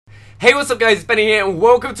Hey, what's up guys, it's Benny here and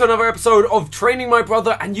welcome to another episode of Training My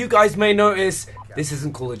Brother. And you guys may notice, this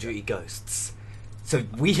isn't Call of Duty Ghosts. So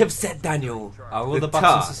we have set Daniel all the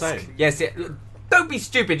buttons the same? Yes, yeah, don't be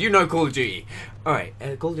stupid, you know Call of Duty. Alright,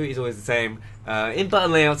 Call of Duty is always the same, in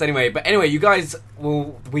button layouts anyway. But anyway, you guys,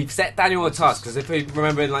 we've set Daniel a task. Because if we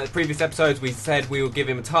remember in like the previous episodes, we said we will give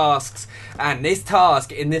him tasks. And this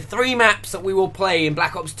task, in the 3 maps that we will play in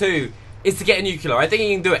Black Ops 2, is to get a nuclear. I think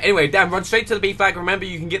he can do it. Anyway, Dan, run straight to the B flag. Remember,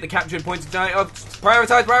 you can get the captured points tonight. Oh,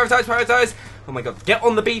 prioritize. Oh my god, get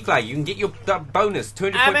on the B flag. You can get your bonus,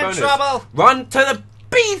 200 point bonus. I'm in trouble. Run to the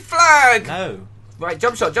B flag. No. Right,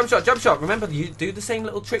 jump shot. Remember, you do the same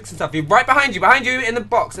little tricks and stuff. You're right behind you, in the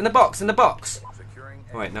box.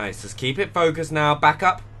 Alright, nice. Just keep it focused now. Back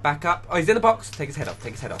up. Oh, he's in the box. Take his head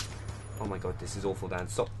off. Oh my god, this is awful, Dan.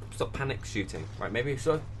 Stop panic shooting. Right, maybe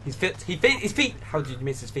his feet. How did you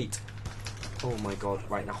miss his feet? Oh my god,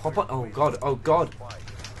 right now hop on. Oh god.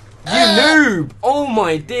 You noob! Oh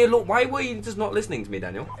my dear lord, why were you just not listening to me,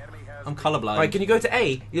 Daniel? I'm colourblind. Right, can you go to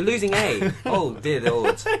A? You're losing A. Oh dear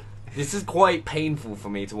lord. This is quite painful for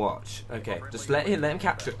me to watch. Okay, just let him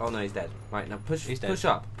capture. Oh no, he's dead. Right, now push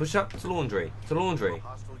up to laundry.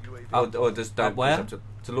 Or just don't where? push up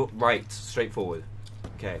to right, straight forward.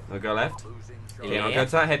 Okay, now go left. Okay, Yeah. I'll go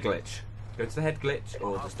to that head glitch. Go to the head glitch,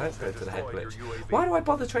 or just don't go to the head glitch. Why do I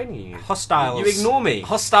bother training you? Hostiles. You ignore me.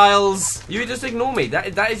 Hostiles. You just ignore me.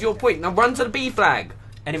 That is your point. Now run to the B flag.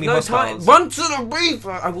 Enemy No hostiles. time. Run to the B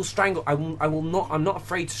flag. I will strangle. I will not. I'm not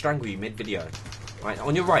afraid to strangle you mid video. Right,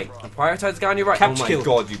 on your right. Prioritize the guy on your right. Capture oh my kill.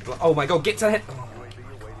 god, oh my god, get to the head.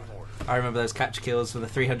 I remember those capture kills for the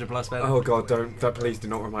 300 plus Ben. Oh god, please do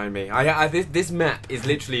not remind me. This map is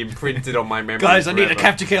literally imprinted on my memory. Guys, I need forever. a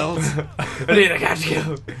capture kills. I need a capture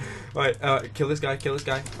kill. Right, kill this guy.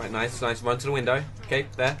 Right, nice. Run to the window. Okay,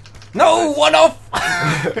 there. No, Nice. one off.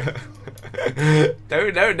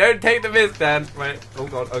 Don't take the miss, Dan. Right. Oh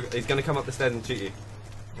god, he's gonna come up the stairs and shoot you.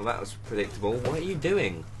 Well, that was predictable. What are you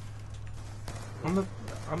doing? I'm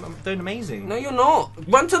doing amazing. No, you're not.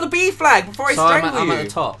 Run to the B flag before I strangle I'm you. at the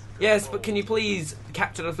top. Yes, but can you please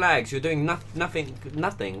capture the flags? You're doing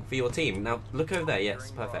nothing for your team. Now look over there.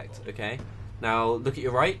 Yes, perfect. Okay. Now look at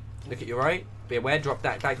your right. Be aware. Drop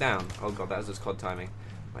that back down. Oh god, that was just COD timing.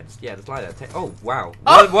 Right, just lie there. Oh wow.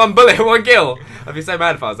 One bullet, 1 kill. I'd be so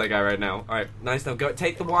mad if I was that guy right now. All right, nice. Now go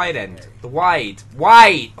take the wide end. The wide.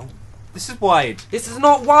 Oh, This is wide. this is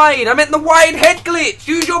not wide. I meant the wide head glitch.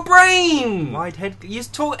 Use your brain. Wide head. You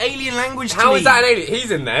just talk alien language to me. How is that an alien?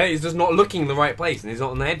 He's in there. He's just not looking in the right place, and he's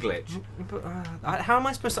not on the head glitch. But, how am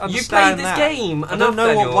I supposed to You understand played this that? game. I don't know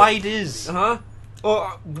Daniel. what wide is.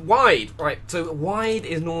 Or wide, right? So wide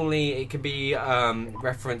is normally it could be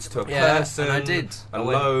reference to a person. And I did. A I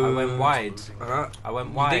load. went wide. I went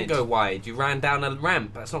You wide. didn't go wide. You ran down a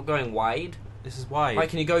ramp. That's not going wide. This is wide. Right?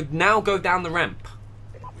 Can you go down the ramp?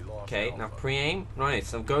 Okay. Now pre-aim. Right.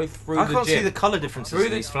 So go through I the can't gym. see the colour differences Through in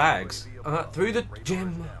the- these flags. Through the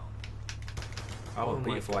gym. Oh, my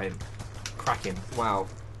beautiful aim. Crack him. Wow.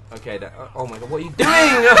 Okay. Oh my god. What are you doing?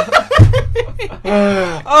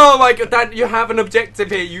 Oh my god, Dan, you have an objective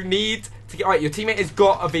here. You need to get right. Your teammate has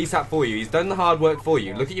got a VSAT for you. He's done the hard work for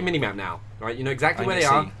you. Look at your minimap now. Right, you know exactly where they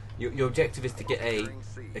are. Your objective is to get a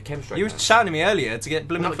chem strike. You were shouting at me earlier to get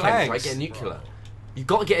blooming not a chem flags. strike, get a nuclear. You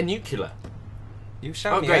got to get a nuclear. You were Oh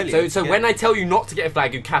shouting at me great. earlier. So when I tell you not to get a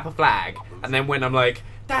flag, you cap a flag, and then when I'm like,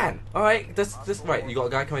 Dan, all right, this right. You got a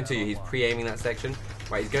guy coming to you. He's pre-aiming that section.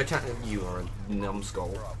 Right, he's going to chat. You are a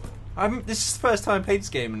numbskull. This is the first time I played this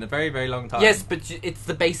game in a very, very long time. Yes, but it's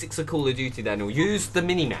the basics of Call of Duty, Daniel. Use the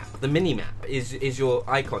minimap. The minimap is your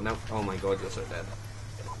icon. Now, oh my god, you're so dead.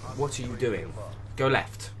 What are you doing? Go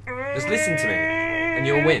left. Just listen to me, and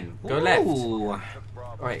you'll win. Go left. Ooh.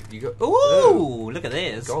 Right, you go. Ooh, look at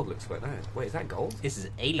this. Gold looks quite nice. Wait, is that gold? This is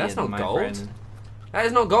alien, That's not my gold. friend. That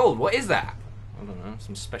is not gold. What is that? I don't know,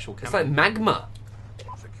 some special It's chemical. like magma.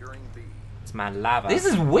 It's my lava. This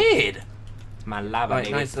is weird. It's my lava, Right,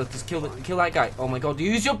 baby. nice. Let's just kill that guy. Oh my god,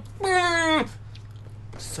 use your.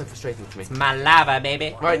 It's so frustrating for me. It's my lava,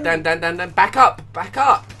 baby. Right, Dan. Back up.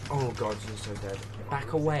 Oh god, you're so dead.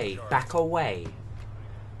 Back away.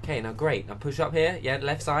 Okay, now great. Now push up here. Yeah,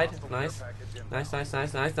 left side. Nice.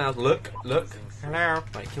 Now look. Hello.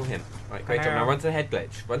 Right, kill him. Right, great job. Hello. Now run to the head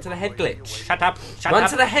glitch. Shut up. Run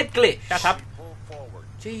to the head glitch. Shut up.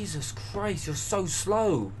 Jesus Christ, you're so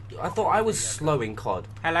slow. I thought I was slow in COD.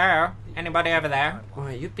 Hello. Anybody over there?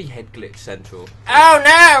 Right, you'd be head glitch central. Oh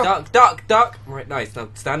no! Duck. Right, nice. Now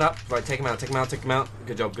stand up. Right, take him out.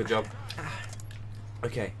 Good job.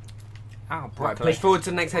 Okay. Oh, Right, broccoli. push forward to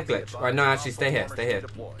the next head glitch. Right, no, actually, stay here.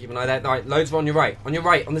 Keep an eye there. Right, loads are on your right,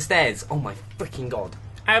 on the stairs. Oh my freaking god.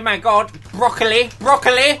 Oh my god, broccoli.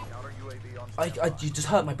 you just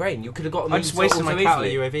hurt my brain. You could have got them I just wasted my counter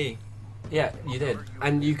easily. UAV. Yeah, you did.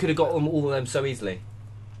 And you could have got them, all of them so easily.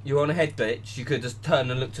 You were on a head glitch, you could just turn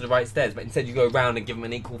and look to the right stairs, but instead you go round and give them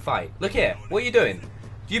an equal fight. Look here, what are you doing?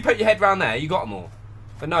 Do you put your head round there, you got them all.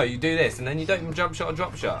 But no, you do this, and then you don't even jump shot or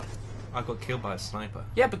drop shot. I got killed by a sniper.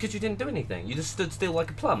 Yeah, because you didn't do anything. You just stood still like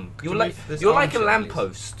a plum. You're like a armchair,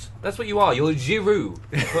 lamppost. That's what you are. You're Giroud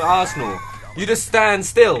for Arsenal. You just stand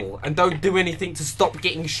still and don't do anything to stop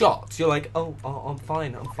getting shot. You're like, oh, I'm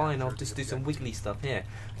fine. I'll just do some wiggly stuff here.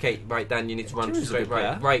 Okay, right, Dan, you need to run straight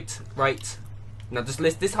right. Right. Now just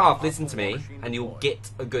this half, listen to me, and you'll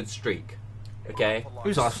get a good streak. Okay? He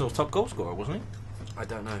was Arsenal's top goal scorer, wasn't he? I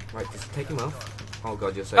don't know. Right, just take him off. Oh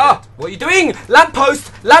god, you're so dead. What are you doing?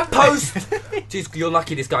 Lamppost! Lamppost! Jeez, you're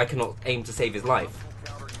lucky this guy cannot aim to save his life.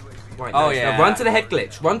 Right, oh nice. yeah. Now run to the head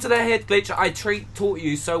glitch. Run to the head glitch I taught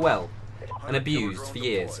you so well. And abused for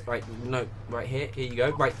years. Right, no, right here. Here you go.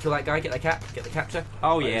 Right, kill that guy, get the cap, get the capture.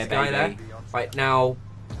 Oh right, yeah, guy baby. there. Right, now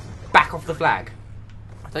back off the flag.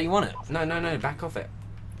 Don't you want it? No, back off it.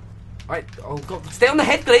 Right, oh god. Stay on the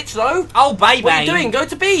head glitch though! Oh baby! What are you doing? Go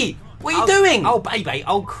to B! What are you doing? Oh baby,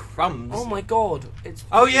 oh crumbs. Oh my god. It's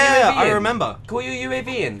Oh yeah, UAV I in. remember. Call your UAV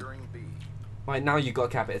in. Right, now you've got a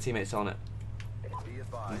cap at a teammate's on it.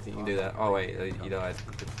 I think you can do that. Oh wait, you died.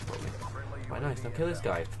 Right, nice. Now kill this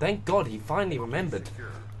guy. Thank God he finally remembered.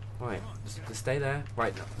 Right, just stay there.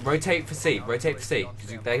 Right, rotate for C. Rotate for C.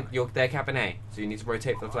 Because they're capping A, so you need to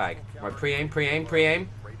rotate for the flag. Right, pre-aim.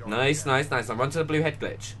 Nice. Now run to the blue head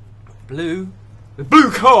glitch. Blue? The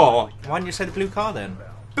blue car! Why didn't you say the blue car then?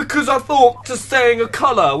 Because I thought just saying a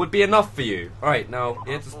colour would be enough for you. Alright, now,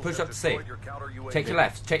 yeah, just push up to C. Check your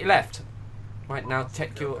left. Right, now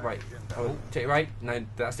check your right. Oh, check your right. No,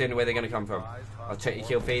 that's the only way they're going to come from. I'll check your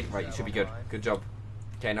kill feed. Right, you should be good. Good job.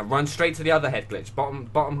 Okay, now run straight to the other head glitch. Bottom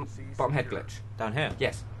head glitch. Down here?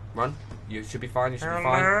 Yes. Run. You should be fine.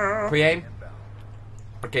 Pre-aim.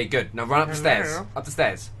 Okay, good. Now run up the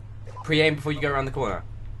stairs. Pre-aim before you go around the corner.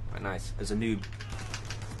 Right, nice. There's a noob.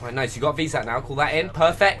 Right, nice. You got VSAT now. Call that in.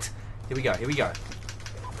 Perfect. Here we go.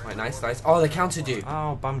 Right, nice. Oh, they countered you.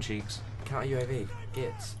 Oh, bum cheeks. Counter UAV.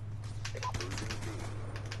 Gits.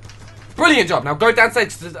 Brilliant job. Now go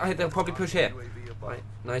downstairs. They'll probably push here. Right,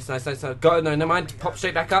 nice. Go. No, never mind. Pop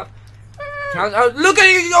straight back up. Oh, look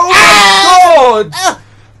at you! Oh my god!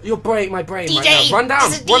 You're breaking my brain right now. Run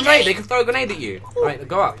down. One grenade. They can throw a grenade at you. Right,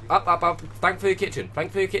 go up. Thank for your kitchen.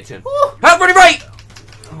 Help, ready, right!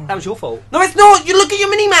 That was your fault. No, it's not. You look at your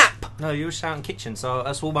mini map. No, you were shouting kitchen, so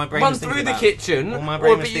that's all my brain Run was thinking through about. the kitchen. All my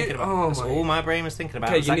brain was you- thinking about. oh That's my- all my brain was thinking about.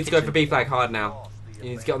 Okay, was you that need to go kitchen. for B flag hard now. You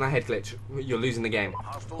need to get on that head glitch. You're losing the game.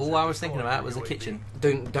 All I was thinking about was the kitchen.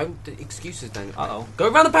 Don't excuses. Don't. Uh-oh. Go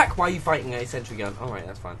around the back. Why are you fighting a sentry gun? All right,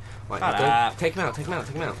 that's fine. Right, Shut now up. go, take him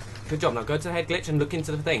out. Good job. Now go to the head glitch and look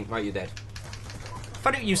into the thing. Right, you're dead.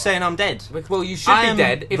 Funny you saying I'm dead. Well, you should I be am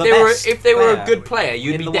dead. If the they were a best good player,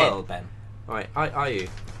 you'd in be the dead. world, Ben. All right, are you?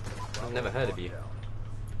 I've never heard of you.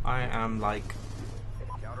 I am like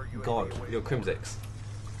God. You're Crimsix.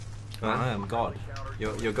 I am God.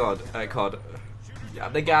 You're God. COD. Yeah,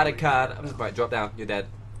 they got a card. Right, drop down. You're dead.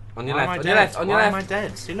 On your Why left. am I On your dead? left. On your Why left. am I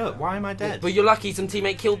dead? See, look. Why am I dead? But you're lucky. Some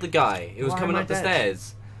teammate killed the guy. It was Why coming am I up the dead?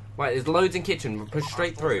 stairs. Right, there's loads in kitchen. Push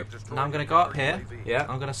straight through. Now I'm gonna go up here. Yeah.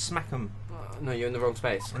 I'm gonna smack him No, you're in the wrong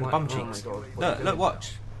space. in the Why- bum oh my cheeks. God, what are you Look, doing? look,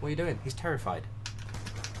 watch. What are you doing? He's terrified.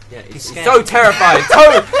 Yeah, he's scared. so terrified.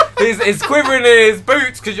 He's quivering in his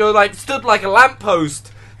boots because you're like stood like a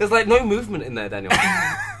lamppost. There's like no movement in there, Daniel.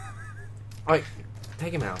 Right,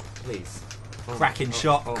 take him out, please. Oh, Cracking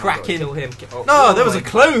shot. oh my Cracking. God, kill him. No, oh there was my- a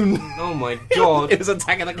clone. Oh my god. It was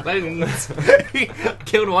attacking the clones.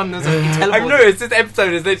 Killed one. There's a I've teleport. noticed this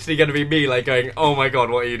episode is literally going to be me like going, oh my god,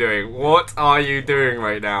 what are you doing? What are you doing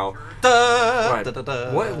right now? Right.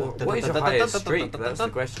 What is your highest streak? That's the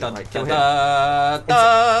question. Right, kill him. Keep an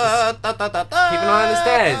eye on the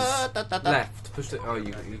stairs. Left. Push the. Oh,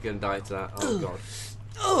 you're going to die to that. Oh god.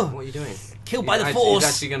 What are you doing? Killed by the He's force.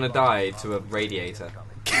 actually going to die to a radiator.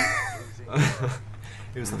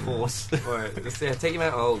 It was the force. Right, just, yeah, take him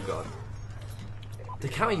out. Oh god. The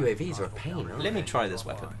counter UAVs are a pain, aren't Let me they? try this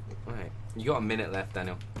weapon. Right. You got a minute left,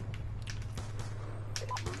 Daniel.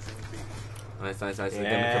 Nice. They're gonna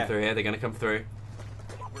Yeah. come through here. They're gonna come through.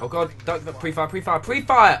 Oh god! Don't pre-fire!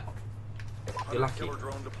 You're lucky.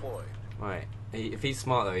 Right. If he's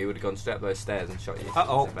smart though, he would have gone straight up those stairs and shot you.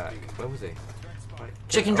 Uh-oh. Back. Where was he? Right.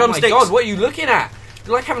 Chicken Oh drumsticks. my god! What are you looking at?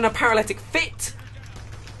 You're like having a paralytic fit.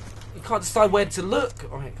 You can't decide where to look.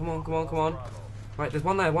 All right. Come on. Right. There's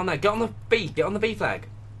one there. Get on the B. Get on the B flag.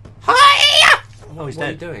 Oh, he's What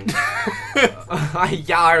are you dead. doing?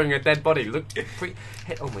 Yarring a dead body. Look,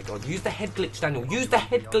 oh my god! Use the head glitch, Daniel. Use the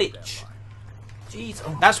head glitch. Jeez.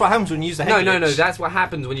 Oh. That's what happens when you use the head No. glitch. That's what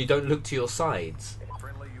happens when you don't look to your sides.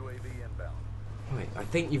 Friendly UAV inbound. Right, I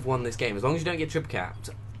think you've won this game. As long as you don't get triple capped,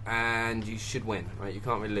 and you should win. Right, you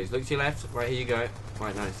can't really lose. Look to your left. Right, here you go.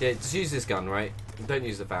 Right, nice. Yeah, just use this gun, right? Don't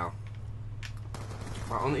use the foul.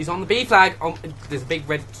 Right, he's on the B flag. There's a big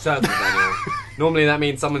red circle, Daniel. Normally that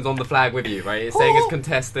means someone's on the flag with you, right? It's saying it's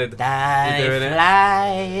contested. Die, You're doing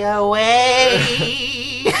fly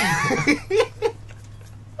away.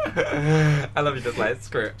 I love you just like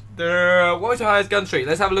screw it. What was your highest gun streak?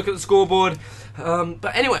 Let's have a look at the scoreboard.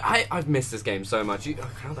 But anyway, I've missed this game so much.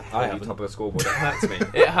 How the hell I are you haven't. top of the scoreboard? It hurts me.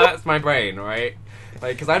 It hurts my brain, right?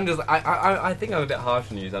 Like, because I'm just, I think I'm a bit harsh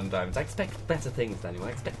on you sometimes. I expect better things, Daniel. I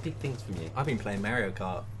expect big things from you. I've been playing Mario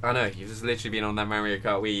Kart. I know, you've just literally been on that Mario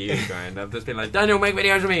Kart Wii U grind. I've just been like, Daniel, make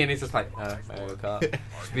videos of me, and he's just like, Mario Kart.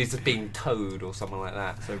 He's just being Toad or someone like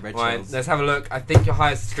that. So red Right, shells. let's have a look. I think your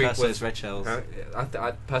highest streak First was those red shells.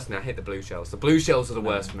 personally, I hate the blue shells. The blue shells are the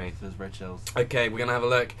worst for me. Those red shells. Okay, we're gonna have a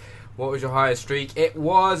look. What was your highest streak? It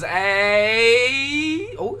was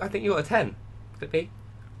a. Oh, I think you got a 10. Could it be?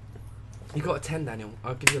 You got a 10, Daniel.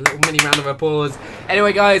 I'll give you a little mini round of applause.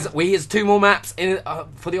 Anyway, guys, he has 2 more maps in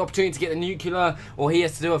for the opportunity to get the nuclear, or he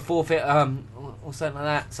has to do a forfeit, or something like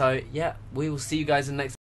that. So, yeah, we will see you guys in the next.